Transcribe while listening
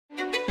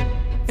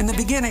In the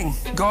beginning,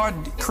 God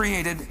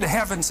created the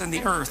heavens and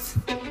the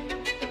earth.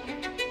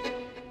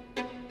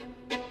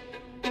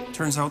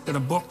 Turns out that a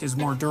book is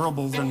more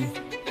durable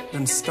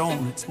than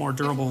stone. It's more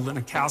durable than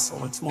a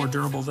castle. It's more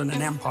durable than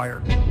an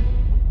empire.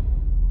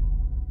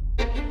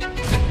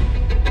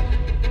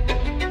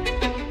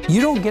 You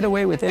don't get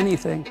away with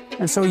anything.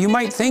 And so you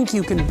might think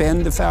you can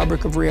bend the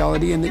fabric of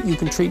reality and that you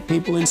can treat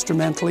people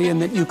instrumentally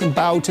and that you can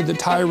bow to the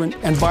tyrant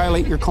and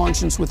violate your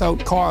conscience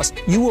without cost.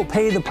 You will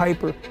pay the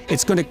piper.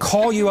 It's going to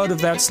call you out of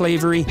that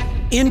slavery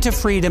into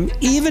freedom,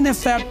 even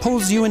if that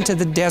pulls you into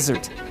the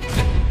desert.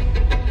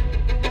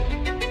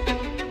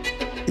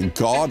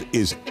 God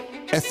is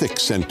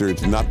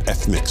ethic-centered, not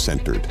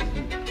ethnic-centered.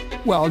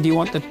 Well, do you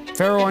want the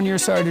Pharaoh on your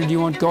side or do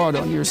you want God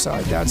on your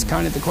side? That's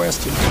kind of the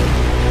question.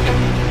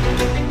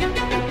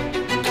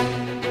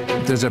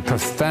 There's a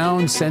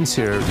profound sense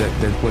here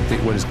that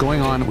what is going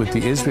on with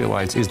the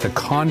Israelites is the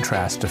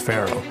contrast to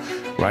Pharaoh,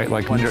 right?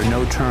 Like, under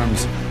no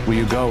terms will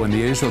you go, and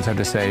the Israelites have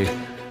to say,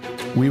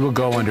 we will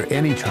go under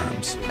any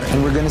terms.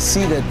 And we're going to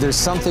see that there's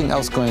something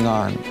else going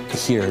on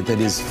here that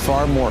is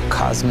far more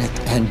cosmic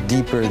and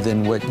deeper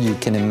than what you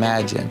can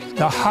imagine.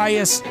 The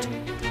highest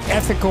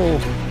ethical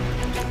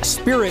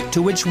spirit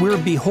to which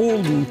we're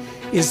beholden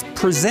is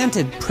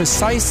presented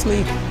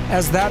precisely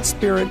as that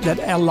spirit that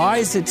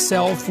allies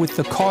itself with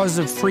the cause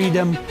of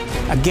freedom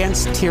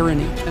against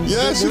tyranny. And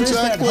yes,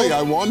 exactly.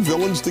 I want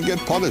villains to get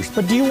punished.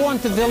 But do you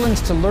want the villains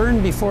to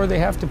learn before they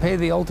have to pay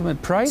the ultimate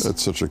price?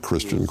 That's such a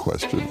Christian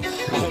question.